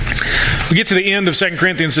We get to the end of 2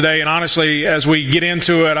 Corinthians today, and honestly, as we get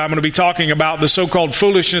into it, I'm going to be talking about the so-called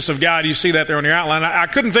foolishness of God. You see that there on your outline. I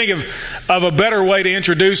couldn't think of a better way to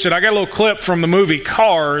introduce it. I got a little clip from the movie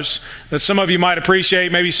Cars that some of you might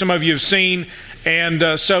appreciate, maybe some of you have seen.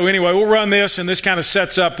 And so anyway, we'll run this, and this kind of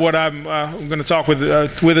sets up what I'm going to talk with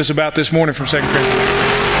us about this morning from 2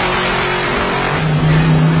 Corinthians.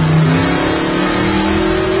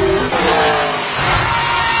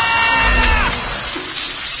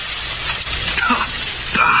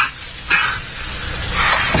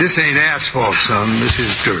 This ain't asphalt, son. This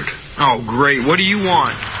is dirt. Oh, great. What do you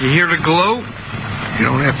want? You here to gloat? You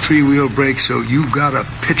don't have three-wheel brakes, so you've got to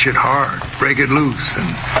pitch it hard, break it loose,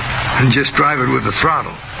 and just drive it with the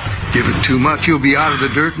throttle. Give it too much, you'll be out of the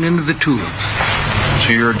dirt and into the tulips.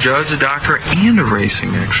 So you're a judge, a doctor, and a racing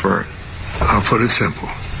expert. I'll put it simple.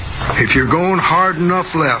 If you're going hard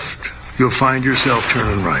enough left, you'll find yourself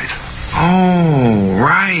turning right. Oh,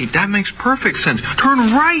 right. That makes perfect sense. Turn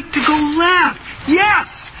right to go left.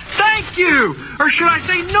 Yes! Thank you! Or should I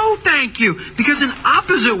say no thank you? Because in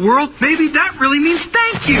opposite world, maybe that really means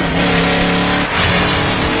thank you.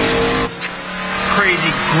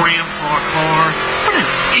 Crazy grandpa car. What an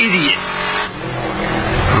idiot.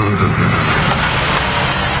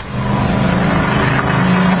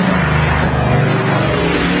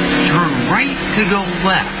 Turn right to go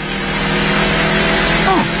left.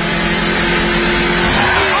 Oh.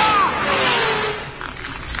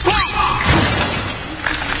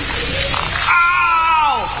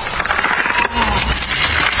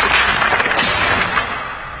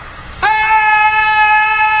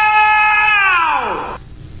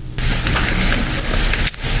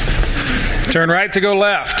 Turn right to go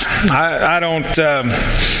left. I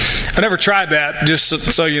never tried that, just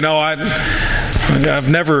so you know. I've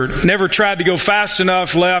never tried to go fast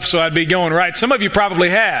enough left so I'd be going right. Some of you probably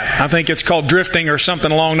have. I think it's called drifting or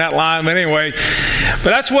something along that line. But anyway,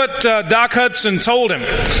 that's what Doc Hudson told him.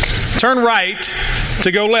 Turn right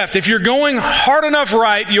to go left. If you're going hard enough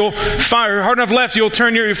right, hard enough left, you'll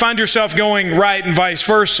find yourself going right and vice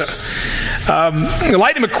versa.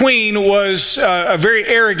 Lightning McQueen was a very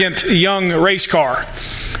arrogant young race car,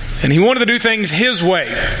 and he wanted to do things his way.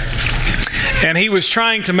 And he was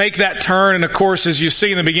trying to make that turn, and of course, as you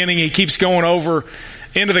see in the beginning, he keeps going over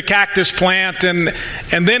into the cactus plant, and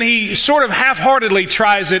then he sort of half-heartedly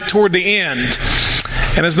tries it toward the end.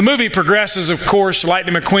 And as the movie progresses, of course,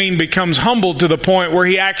 Lightning McQueen becomes humbled to the point where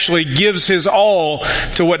he actually gives his all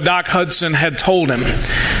to what Doc Hudson had told him.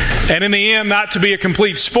 And in the end, not to be a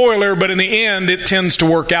complete spoiler, but in the end, it tends to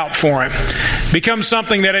work out for him. It becomes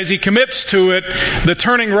something that as he commits to it, the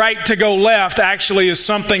turning right to go left actually is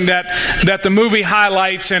something that the movie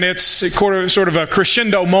highlights, and it's sort of a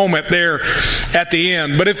crescendo moment there at the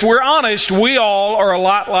end. But if we're honest, we all are a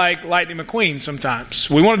lot like Lightning McQueen sometimes.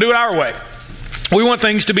 We want to do it our way. We want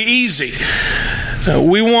things to be easy.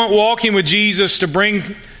 We want walking with Jesus to bring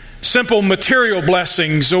simple material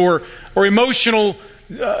blessings or emotional,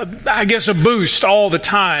 a boost all the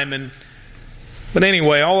time. But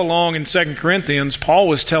anyway, all along in 2 Corinthians, Paul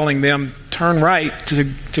was telling them, turn right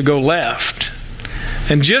to go left.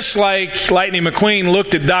 And just like Lightning McQueen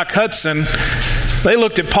looked at Doc Hudson, they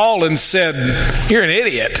looked at Paul and said, you're an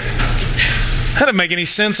idiot. That doesn't make any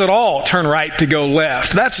sense at all. Turn right to go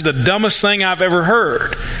left. That's the dumbest thing I've ever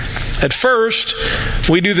heard. At first,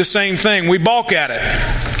 we do the same thing. We balk at it.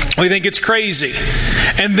 We think it's crazy.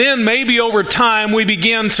 And then maybe over time, we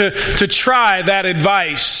begin to try that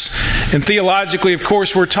advice. And theologically, of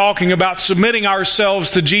course, we're talking about submitting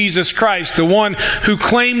ourselves to Jesus Christ, the one who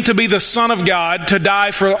claimed to be the Son of God, to die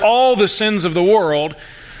for all the sins of the world.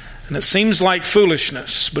 And it seems like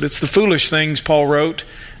foolishness, but it's the foolish things, Paul wrote,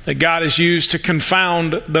 that God has used to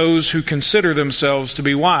confound those who consider themselves to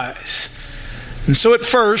be wise. And so at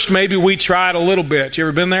first, maybe we try it a little bit. You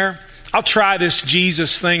ever been there? I'll try this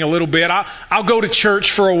Jesus thing a little bit. I'll go to church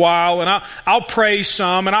for a while, and I'll pray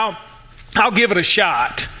some, and I'll give it a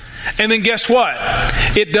shot. And then guess what?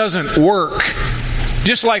 It doesn't work.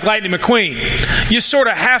 Just like Lightning McQueen. You sort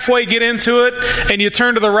of halfway get into it, and you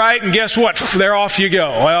turn to the right, and guess what? There off you go.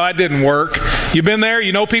 Well, that didn't work. You been there?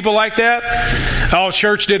 You know people like that? Oh,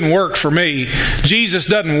 church didn't work for me. Jesus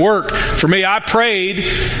doesn't work for me. I prayed,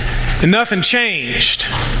 and nothing changed.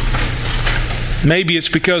 Maybe it's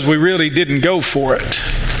because we really didn't go for it.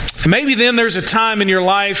 Maybe then there's a time in your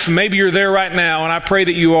life, maybe you're there right now, and I pray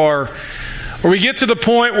that you are, where we get to the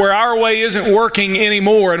point where our way isn't working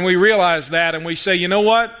anymore, and we realize that, and we say, you know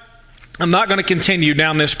what? I'm not going to continue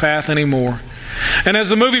down this path anymore. And as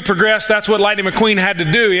the movie progressed, that's what Lightning McQueen had to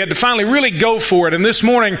do. He had to finally really go for it. And this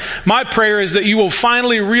morning, my prayer is that you will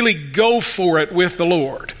finally really go for it with the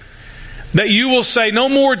Lord. That you will say, no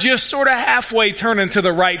more just sort of halfway turning to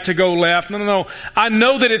the right to go left. No. I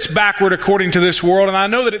know that it's backward according to this world, and I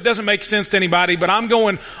know that it doesn't make sense to anybody, but I'm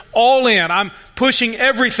going all in. I'm pushing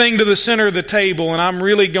everything to the center of the table, and I'm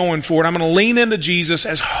really going for it. I'm going to lean into Jesus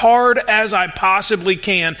as hard as I possibly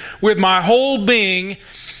can with my whole being,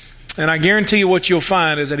 and I guarantee you what you'll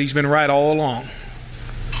find is that He's been right all along.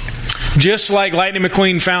 Just like Lightning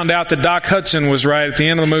McQueen found out that Doc Hudson was right at the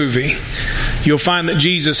end of the movie, you'll find that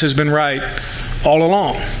Jesus has been right all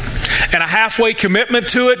along. And a halfway commitment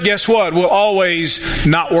to it, guess what, will always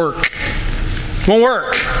not work. It won't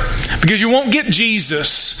work. Because you won't get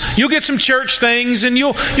Jesus. You'll get some church things and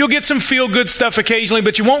you'll get some feel-good stuff occasionally,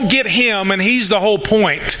 but you won't get Him, and He's the whole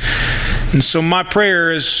point. And so my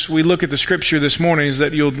prayer as we look at the Scripture this morning is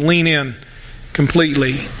that you'll lean in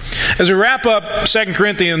completely. As we wrap up 2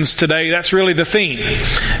 Corinthians today, that's really the theme,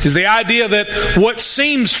 is the idea that what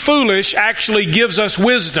seems foolish actually gives us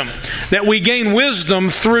wisdom, that we gain wisdom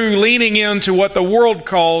through leaning into what the world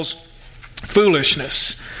calls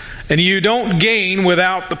foolishness. And you don't gain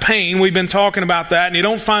without the pain. We've been talking about that. And you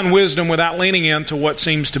don't find wisdom without leaning into what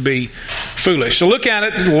seems to be foolish. So look at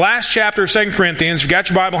it, the last chapter of 2 Corinthians. If you've got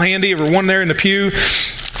your Bible handy, everyone there in the pew,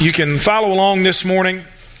 you can follow along this morning.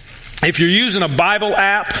 If you're using a Bible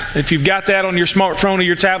app, if you've got that on your smartphone or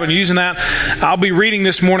your tablet and using that, I'll be reading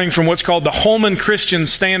this morning from what's called the Holman Christian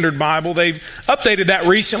Standard Bible. They've updated that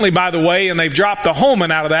recently, by the way, and they've dropped the Holman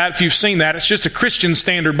out of that. If you've seen that, it's just a Christian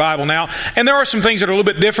Standard Bible now. And there are some things that are a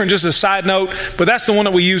little bit different, just a side note, but that's the one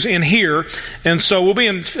that we use in here. And so we'll be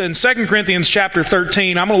in 2 Corinthians chapter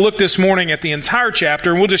 13. I'm going to look this morning at the entire chapter,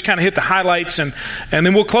 and we'll just kind of hit the highlights, and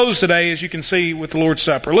then we'll close today, as you can see, with the Lord's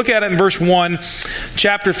Supper. Look at it in verse 1,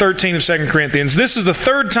 chapter 13 of 2 Corinthians. This is the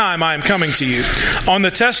third time I am coming to you. On the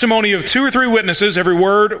testimony of 2 or 3 witnesses, every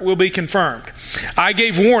word will be confirmed. I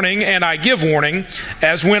gave warning, and I give warning,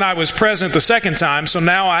 as when I was present the second time. So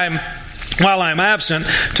now while I am absent,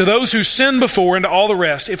 to those who sinned before and to all the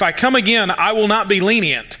rest, if I come again, I will not be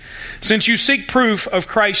lenient, since you seek proof of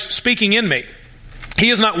Christ speaking in me. He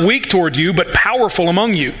is not weak toward you, but powerful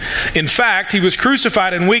among you. In fact, He was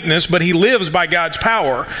crucified in weakness, but He lives by God's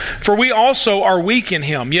power. For we also are weak in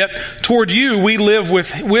Him, yet toward you we live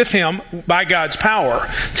with Him by God's power.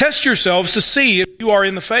 Test yourselves to see if you are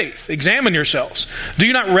in the faith. Examine yourselves. Do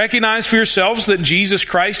you not recognize for yourselves that Jesus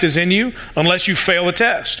Christ is in you, unless you fail the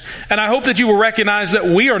test? And I hope that you will recognize that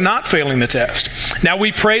we are not failing the test. Now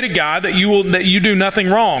we pray to God that you do nothing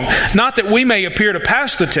wrong, not that we may appear to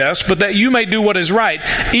pass the test, but that you may do what is right,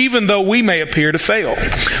 even though we may appear to fail.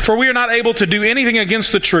 For we are not able to do anything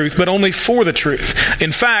against the truth, but only for the truth.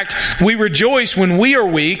 In fact, we rejoice when we are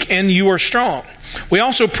weak and you are strong. We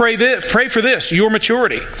also pray for this, your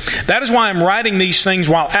maturity. That is why I'm writing these things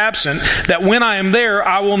while absent, that when I am there,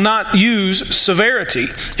 I will not use severity,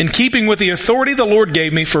 in keeping with the authority the Lord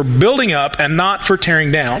gave me for building up and not for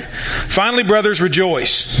tearing down. Finally, brothers,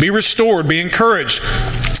 rejoice, be restored, be encouraged,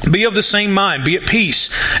 be of the same mind, be at peace,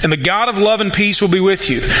 and the God of love and peace will be with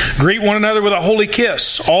you. Greet one another with a holy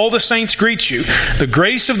kiss. All the saints greet you. The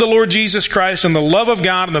grace of the Lord Jesus Christ and the love of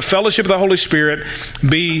God and the fellowship of the Holy Spirit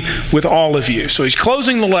be with all of you. So he's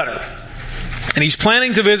closing the letter, and he's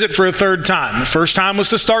planning to visit for a third time. The first time was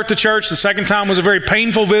to start the church. The second time was a very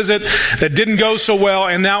painful visit that didn't go so well,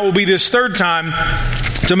 and now it will be this third time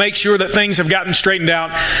to make sure that things have gotten straightened out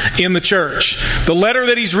in the church. The letter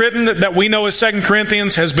that he's written that we know as 2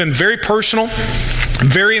 Corinthians has been very personal,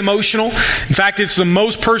 very emotional. In fact, it's the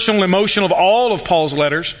most personal and emotional of all of Paul's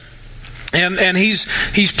letters. And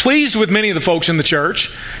he's pleased with many of the folks in the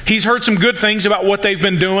church. He's heard some good things about what they've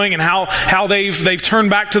been doing and how they've turned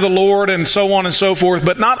back to the Lord and so on and so forth.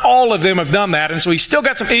 But not all of them have done that. And so he's still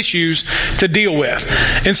got some issues to deal with.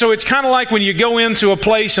 And so it's kind of like when you go into a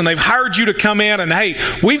place and they've hired you to come in and, hey,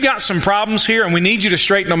 we've got some problems here and we need you to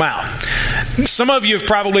straighten them out. Some of you have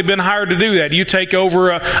probably been hired to do that. You take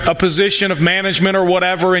over a position of management or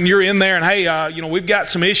whatever, and you're in there and, hey, we've got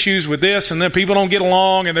some issues with this, and then people don't get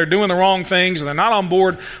along and they're doing the wrong things and they're not on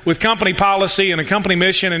board with company policy and a company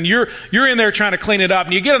mission, and you're in there trying to clean it up,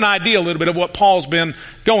 and you get an idea a little bit of what Paul's been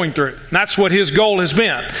going through. And that's what his goal has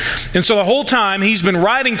been. And so the whole time he's been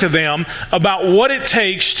writing to them about what it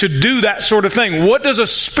takes to do that sort of thing. What does a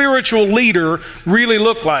spiritual leader really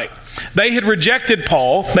look like? They had rejected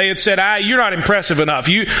Paul. They had said, you're not impressive enough.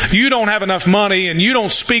 You don't have enough money, and you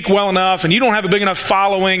don't speak well enough, and you don't have a big enough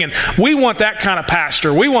following, and we want that kind of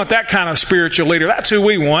pastor. We want that kind of spiritual leader. That's who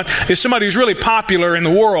we want, is somebody who's really popular in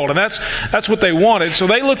the world, and that's what they wanted. So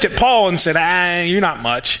they looked at Paul and said, you're not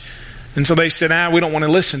much. And so they said, we don't want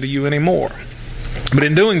to listen to you anymore. But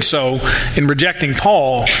in doing so, in rejecting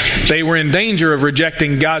Paul, they were in danger of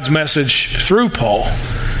rejecting God's message through Paul.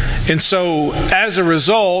 And so, as a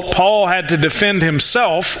result, Paul had to defend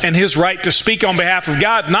himself and his right to speak on behalf of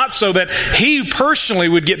God, not so that he personally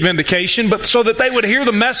would get vindication, but so that they would hear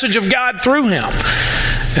the message of God through him.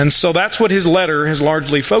 And so that's what his letter has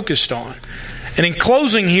largely focused on. And in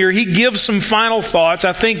closing here, he gives some final thoughts,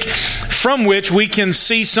 I think, from which we can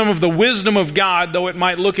see some of the wisdom of God, though it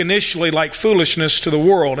might look initially like foolishness to the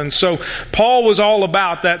world. And so Paul was all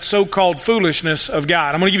about that so-called foolishness of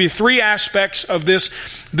God. I'm going to give you 3 aspects of this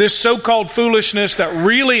so-called foolishness that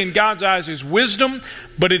really in God's eyes is wisdom,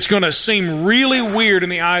 but it's going to seem really weird in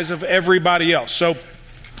the eyes of everybody else. So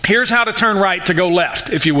here's how to turn right to go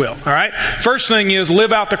left, if you will. All right? First thing is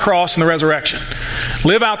live out the cross and the resurrection.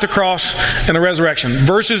 Live out the cross and the resurrection.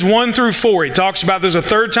 Verses 1 through 4, he talks about there's a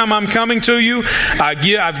third time I'm coming to you.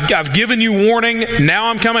 I've given you warning. Now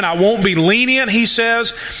I'm coming. I won't be lenient, he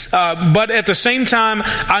says. But at the same time,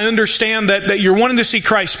 I understand that you're wanting to see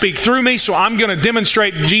Christ speak through me, so I'm going to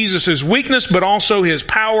demonstrate Jesus' weakness, but also his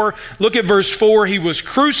power. Look at verse 4. He was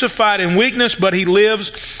crucified in weakness, but he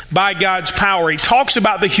lives by God's power. He talks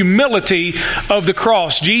about the humility of the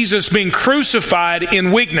cross. Jesus being crucified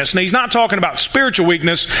in weakness. Now, he's not talking about spiritual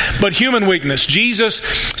weakness, but human weakness. Jesus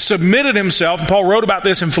submitted himself, and Paul wrote about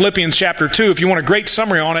this in Philippians chapter 2. If you want a great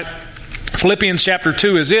summary on it, Philippians chapter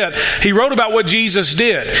 2 is it. He wrote about what Jesus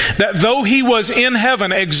did. That though he was in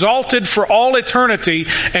heaven, exalted for all eternity,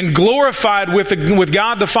 and glorified with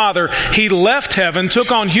God the Father, he left heaven,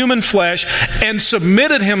 took on human flesh, and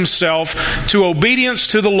submitted himself to obedience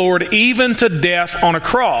to the Lord, even to death on a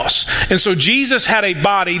cross. And so Jesus had a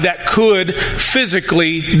body that could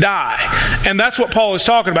physically die. And that's what Paul is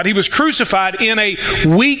talking about. He was crucified in a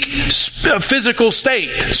weak physical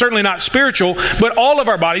state. Certainly not spiritual, but all of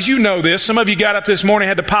our bodies, you know this. Some of you got up this morning,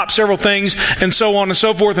 had to pop several things, and so on and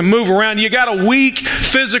so forth, and move around. You got a weak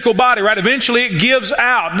physical body, right? Eventually it gives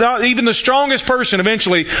out. Even the strongest person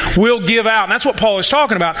eventually will give out. And that's what Paul is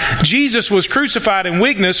talking about. Jesus was crucified in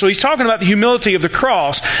weakness, so he's talking about the humility of the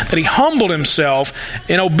cross, that he humbled himself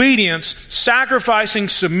in obedience, sacrificing,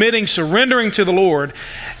 submitting, surrendering to the Lord.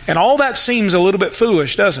 And all that seems a little bit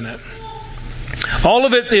foolish, doesn't it? All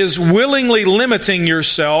of it is willingly limiting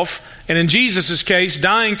yourself, and in Jesus' case,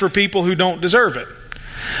 dying for people who don't deserve it.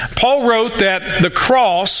 Paul wrote that the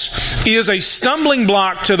cross is a stumbling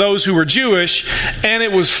block to those who were Jewish, and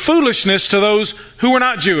it was foolishness to those who were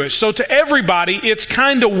not Jewish. So to everybody, it's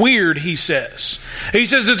kind of weird, he says. He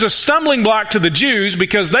says it's a stumbling block to the Jews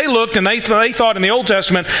because they looked and they thought in the Old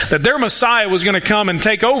Testament that their Messiah was going to come and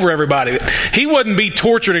take over everybody. He wouldn't be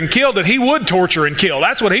tortured and killed, that he would torture and kill.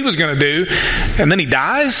 That's what he was going to do. And then he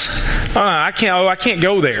dies? I can't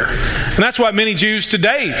go there. And that's why many Jews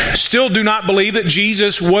today still do not believe that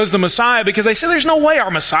Jesus was the Messiah, because they say there's no way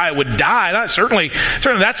our Messiah would die. Certainly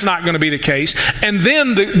that's not going to be the case. And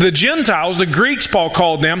then the Gentiles, the Greeks, Paul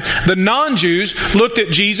called them, the non-Jews, looked at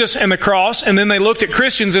Jesus and the cross, and then they looked at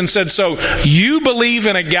Christians and said, so you believe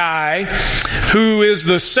in a guy who is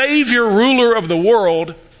the Savior, ruler of the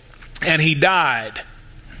world, and he died.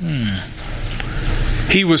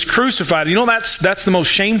 He was crucified. You know, that's the most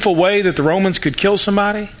shameful way that the Romans could kill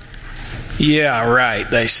somebody? Yeah, right,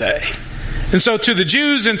 they say. And so to the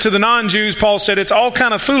Jews and to the non-Jews, Paul said it's all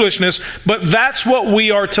kind of foolishness, but that's what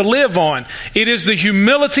we are to live on. It is the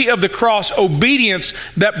humility of the cross, obedience,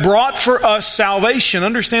 that brought for us salvation.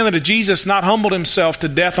 Understand that if Jesus not humbled himself to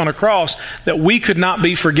death on a cross, that we could not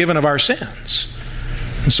be forgiven of our sins.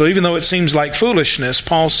 And so even though it seems like foolishness,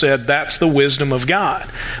 Paul said that's the wisdom of God.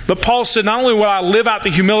 But Paul said not only will I live out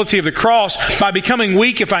the humility of the cross by becoming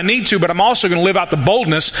weak if I need to, but I'm also going to live out the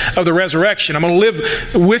boldness of the resurrection. I'm going to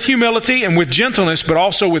live with humility and with gentleness, but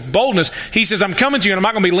also with boldness. He says, I'm coming to you and I'm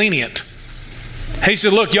not going to be lenient. He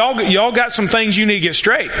said, look, y'all got some things you need to get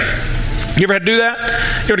straight. You ever had to do that?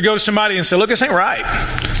 You ever to go to somebody and say, look, this ain't right.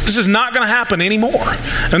 This is not going to happen anymore.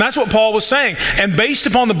 And that's what Paul was saying. And based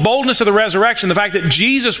upon the boldness of the resurrection, the fact that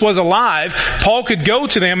Jesus was alive, Paul could go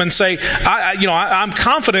to them and say, I'm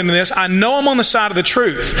confident in this. I know I'm on the side of the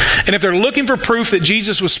truth. And if they're looking for proof that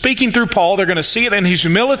Jesus was speaking through Paul, they're going to see it in his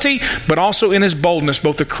humility, but also in his boldness,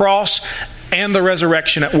 both the cross and the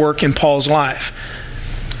resurrection at work in Paul's life.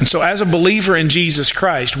 And so as a believer in Jesus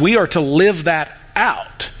Christ, we are to live that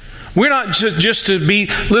out. We're not just to be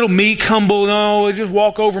little meek, humble, no, just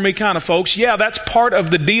walk over me kind of folks. Yeah, that's part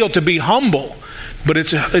of the deal, to be humble. But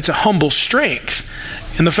it's a humble strength.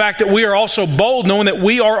 And the fact that we are also bold, knowing that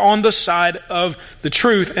we are on the side of the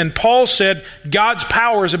truth. And Paul said, God's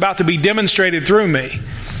power is about to be demonstrated through me,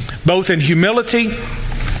 both in humility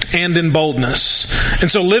and in boldness. And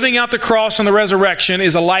so living out the cross and the resurrection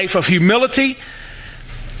is a life of humility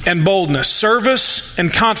and boldness, service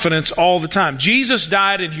and confidence all the time. Jesus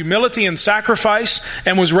died in humility and sacrifice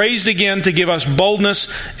and was raised again to give us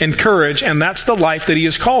boldness and courage, and that's the life that He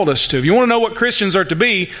has called us to. If you want to know what Christians are to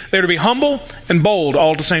be, they're to be humble and bold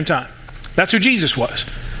all at the same time. That's who Jesus was.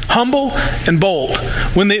 Humble and bold.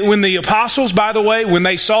 When the apostles, by the way, when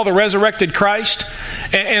they saw the resurrected Christ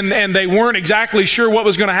and they weren't exactly sure what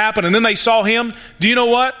was going to happen, and then they saw Him, do you know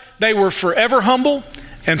what? They were forever humble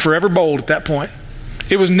and forever bold at that point.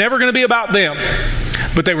 It was never going to be about them,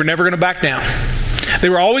 but they were never going to back down. They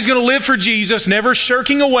were always going to live for Jesus, never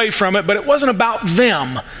shirking away from it, but it wasn't about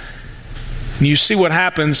them. And you see what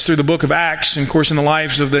happens through the book of Acts, and of course in the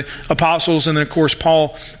lives of the apostles, and then of course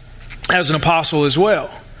Paul as an apostle as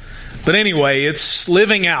well. But anyway, it's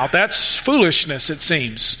living out. That's foolishness, it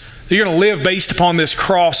seems. You're going to live based upon this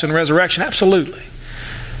cross and resurrection. Absolutely.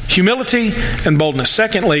 Humility and boldness.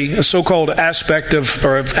 Secondly, a so-called aspect of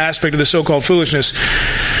the so-called foolishness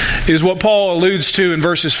is what Paul alludes to in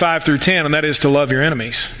verses 5 through 10, and that is to love your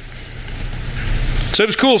enemies. So it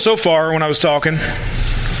was cool so far when I was talking,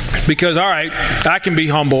 because, all right, I can be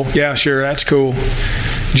humble. Yeah, sure, that's cool.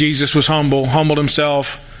 Jesus was humbled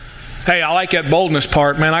Himself. Hey, I like that boldness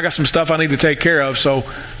part. Man, I got some stuff I need to take care of, so,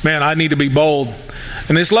 man, I need to be bold.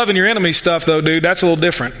 And this loving your enemy stuff, though, dude, that's a little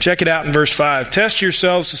different. Check it out in verse 5. Test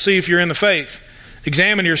yourselves to see if you're in the faith.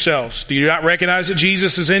 Examine yourselves. Do you not recognize that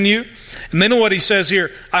Jesus is in you? And then what he says here,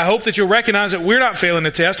 I hope that you'll recognize that we're not failing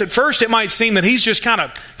the test. At first, it might seem that he's just kind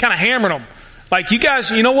of hammering them. Like, you guys,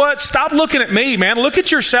 you know what? Stop looking at me, man. Look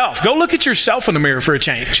at yourself. Go look at yourself in the mirror for a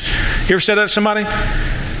change. You ever said that to somebody?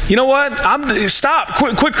 You know what? Stop.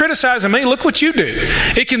 Quit criticizing me. Look what you do.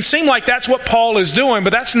 It can seem like that's what Paul is doing, but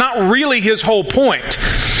that's not really his whole point.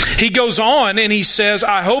 He goes on and he says,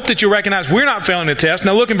 I hope that you recognize we're not failing the test.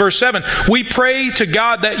 Now look in verse 7. We pray to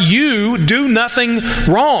God that you do nothing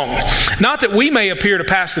wrong. Not that we may appear to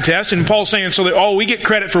pass the test. And Paul's saying so that, we get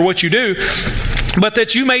credit for what you do, but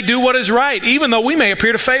that you may do what is right, even though we may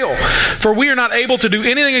appear to fail. For we are not able to do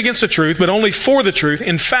anything against the truth, but only for the truth.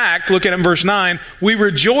 In fact, look at it in verse 9. We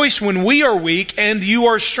rejoice when we are weak and you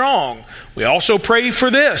are strong. We also pray for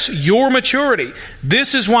this, your maturity.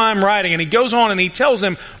 This is why I'm writing. And he goes on and he tells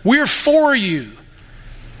them, we're for you.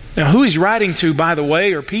 Now, who he's writing to, by the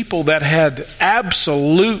way, are people that had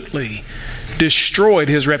absolutely destroyed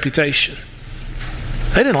his reputation.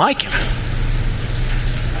 They didn't like him.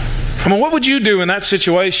 I mean, what would you do in that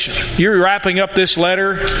situation? You're wrapping up this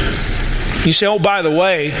letter. You say, by the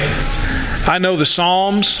way, I know the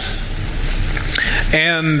Psalms,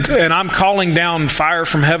 and I'm calling down fire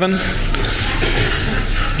from heaven.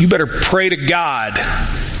 You better pray to God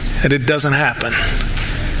that it doesn't happen,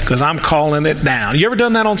 because I'm calling it down. You ever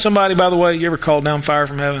done that on somebody, by the way? You ever called down fire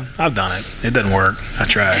from heaven? I've done it. It doesn't work. I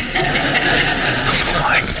tried.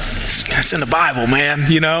 It's in the Bible,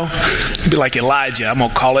 man, you know. Be like Elijah. I'm going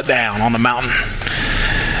to call it down on the mountain.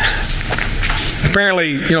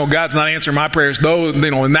 Apparently, God's not answering my prayers, though,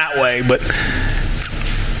 in that way. But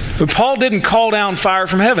Paul didn't call down fire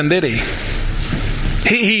from heaven, did he?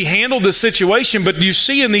 He handled the situation, but you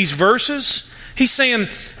see in these verses, he's saying,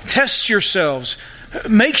 test yourselves.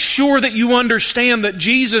 Make sure that you understand that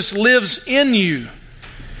Jesus lives in you.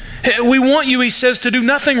 We want you, he says, to do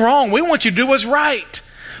nothing wrong. We want you to do what's right.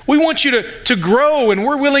 We want you to grow, and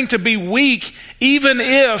we're willing to be weak, even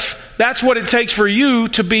if that's what it takes for you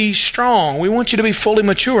to be strong. We want you to be fully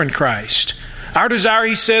mature in Christ. Our desire,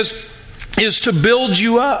 he says, is to build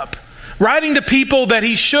you up. Writing to people that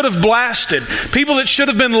he should have blasted, people that should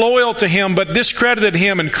have been loyal to him but discredited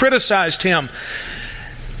him and criticized him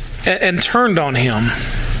and turned on him.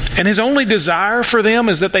 And his only desire for them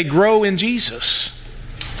is that they grow in Jesus.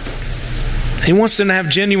 He wants them to have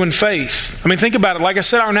genuine faith. I mean, think about it. Like I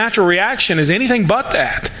said, our natural reaction is anything but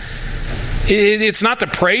that. It's not to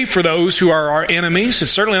pray for those who are our enemies.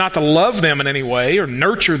 It's certainly not to love them in any way or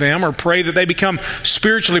nurture them or pray that they become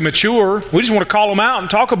spiritually mature. We just want to call them out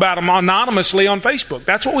and talk about them anonymously on Facebook.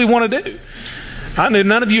 That's what we want to do.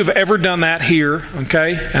 None of you have ever done that here,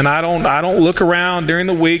 okay? And I don't look around during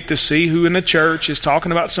the week to see who in the church is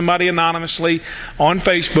talking about somebody anonymously on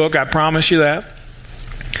Facebook. I promise you that.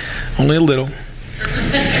 Only a little.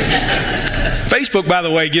 Facebook, by the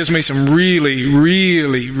way, gives me some really,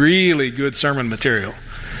 really, really good sermon material.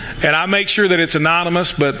 And I make sure that it's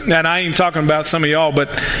anonymous, and I ain't talking about some of y'all, but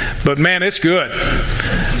man, it's good.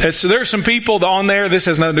 There's some people on there, this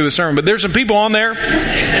has nothing to do with sermon, but there's some people on there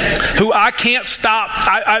who I can't stop.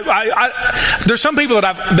 There's some people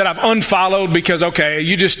that I've unfollowed because, okay,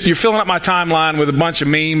 you're filling up my timeline with a bunch of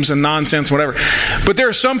memes and nonsense, whatever. But there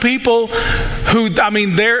are some people who,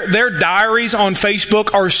 their diaries on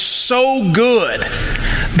Facebook are so good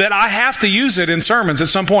that I have to use it in sermons at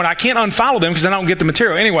some point. I can't unfollow them because I don't get the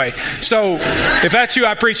material. Anyway, so if that's you,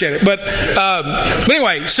 I appreciate it. But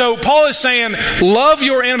anyway, so Paul is saying, love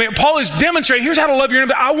your enemy. Paul is demonstrating, here's how to love your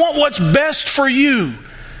enemy. I want what's best for you.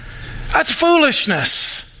 That's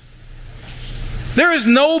foolishness. There is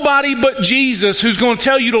nobody but Jesus who's going to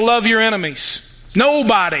tell you to love your enemies.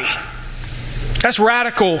 Nobody. That's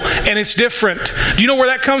radical and it's different. Do you know where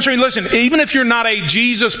that comes from? Listen, even if you're not a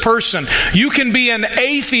Jesus person, you can be an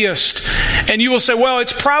atheist and you will say, well,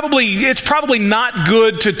 it's probably not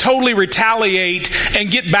good to totally retaliate and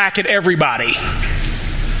get back at everybody.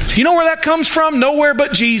 Do you know where that comes from? Nowhere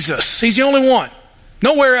but Jesus. He's the only one.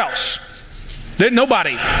 Nowhere else.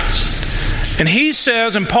 Nobody. And he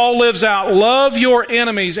says, and Paul lives out, love your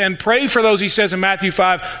enemies and pray for those, he says in Matthew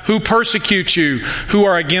 5, who persecute you, who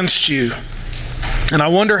are against you. And I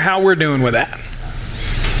wonder how we're doing with that.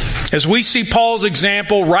 As we see Paul's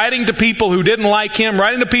example, writing to people who didn't like him,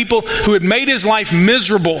 writing to people who had made his life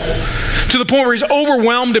miserable, to the point where he's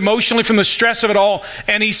overwhelmed emotionally from the stress of it all,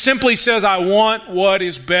 and he simply says, I want what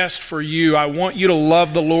is best for you. I want you to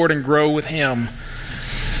love the Lord and grow with him.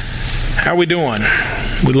 How are we doing?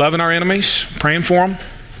 We loving our enemies? Praying for them?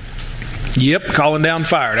 Yep, calling down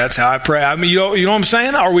fire. That's how I pray. I mean, you know what I'm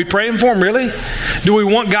saying? Are we praying for them, really? Do we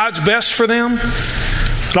want God's best for them?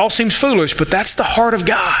 It all seems foolish, but that's the heart of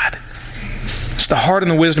God. It's the heart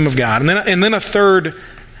and the wisdom of God. And then a third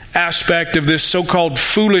aspect of this so-called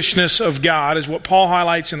foolishness of God is what Paul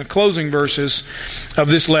highlights in the closing verses of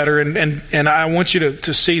this letter. And I want you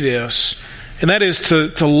to see this. And that is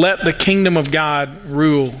to let the kingdom of God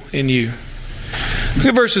rule in you. Look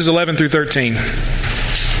at verses 11 through 13.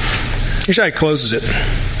 Here's how he closes it.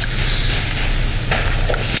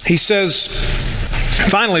 He says,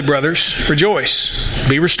 finally, brothers, rejoice,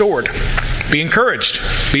 be restored, be encouraged,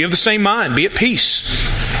 be of the same mind, be at peace.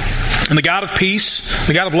 And the God of peace,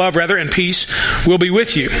 the God of love, rather, and peace will be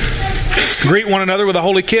with you. Greet one another with a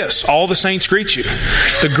holy kiss. All the saints greet you.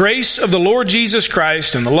 The grace of the Lord Jesus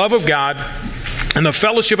Christ and the love of God and the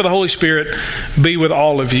fellowship of the Holy Spirit be with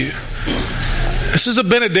all of you. This is a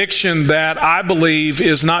benediction that I believe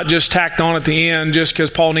is not just tacked on at the end just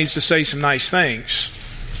because Paul needs to say some nice things.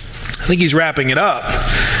 I think he's wrapping it up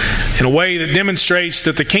in a way that demonstrates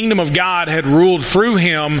that the kingdom of God had ruled through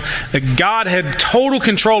him, that God had total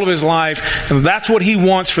control of his life, and that's what he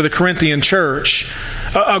wants for the Corinthian church.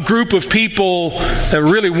 A group of people that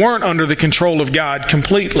really weren't under the control of God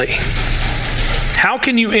completely. How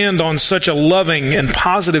can you end on such a loving and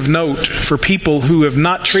positive note for people who have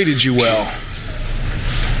not treated you well?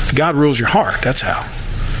 God rules your heart. That's how.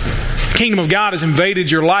 The kingdom of God has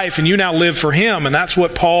invaded your life and you now live for him. And that's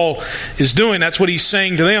what Paul is doing. That's what he's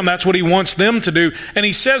saying to them. That's what he wants them to do. And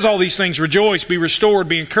he says all these things. Rejoice, be restored,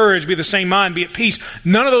 be encouraged, be of the same mind, be at peace.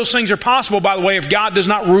 None of those things are possible, by the way, if God does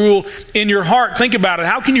not rule in your heart. Think about it.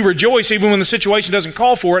 How can you rejoice even when the situation doesn't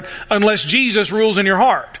call for it unless Jesus rules in your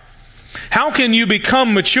heart? How can you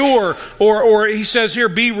become mature or he says here,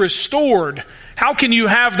 be restored? How can you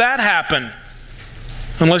have that happen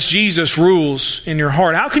unless Jesus rules in your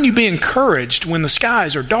heart? How can you be encouraged when the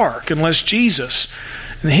skies are dark unless Jesus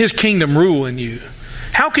and his kingdom rule in you?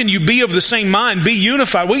 How can you be of the same mind, be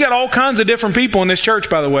unified? We got all kinds of different people in this church,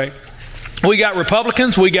 by the way. We got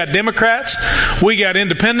Republicans, we got Democrats, we got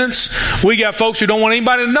independents, we got folks who don't want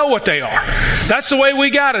anybody to know what they are. That's the way we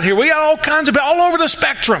got it here. We got all kinds of people all over the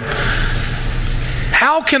spectrum.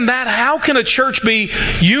 How can a church be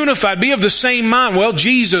unified, be of the same mind? Well,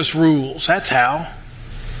 Jesus rules. That's how.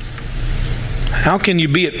 How can you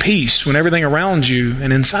be at peace when everything around you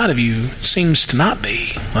and inside of you seems to not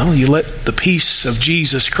be? Well, you let the peace of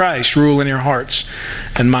Jesus Christ rule in your hearts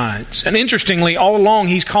and minds. And interestingly, all along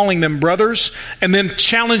he's calling them brothers and then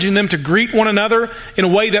challenging them to greet one another in a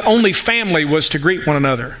way that only family was to greet one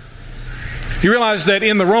another. You realize that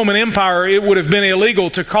in the Roman Empire, it would have been illegal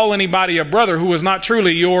to call anybody a brother who was not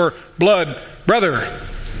truly your blood brother.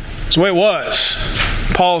 That's the way it was.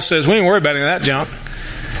 Paul says, we ain't worried about any of that junk.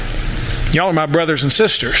 Y'all are my brothers and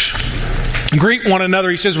sisters. Greet one another,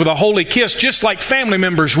 he says, with a holy kiss, just like family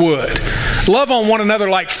members would. Love on one another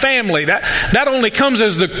like family. That only comes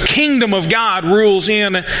as the kingdom of God rules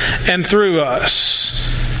in and through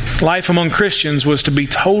us. Life among Christians was to be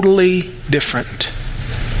totally different.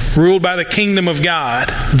 Ruled by the kingdom of God.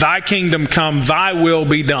 Thy kingdom come, thy will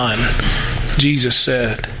be done, Jesus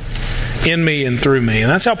said, in me and through me. And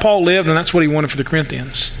that's how Paul lived, and that's what he wanted for the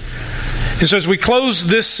Corinthians. And so as we close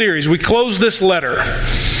this series, we close this letter,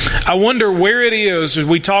 I wonder where it is as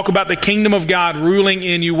we talk about the kingdom of God ruling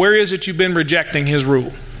in you. Where is it you've been rejecting his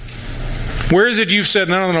rule? Where is it you've said,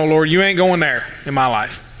 no, Lord, you ain't going there in my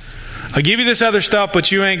life? I'll give you this other stuff,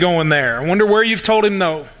 but you ain't going there. I wonder where you've told him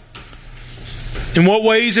no. In what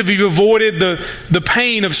ways have you avoided the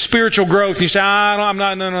pain of spiritual growth? And you say,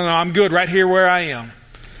 I'm good right here where I am.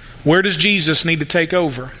 Where does Jesus need to take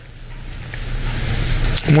over?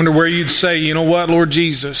 I wonder where you'd say, you know what, Lord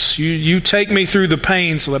Jesus, you take me through the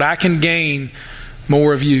pain so that I can gain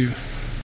more of you.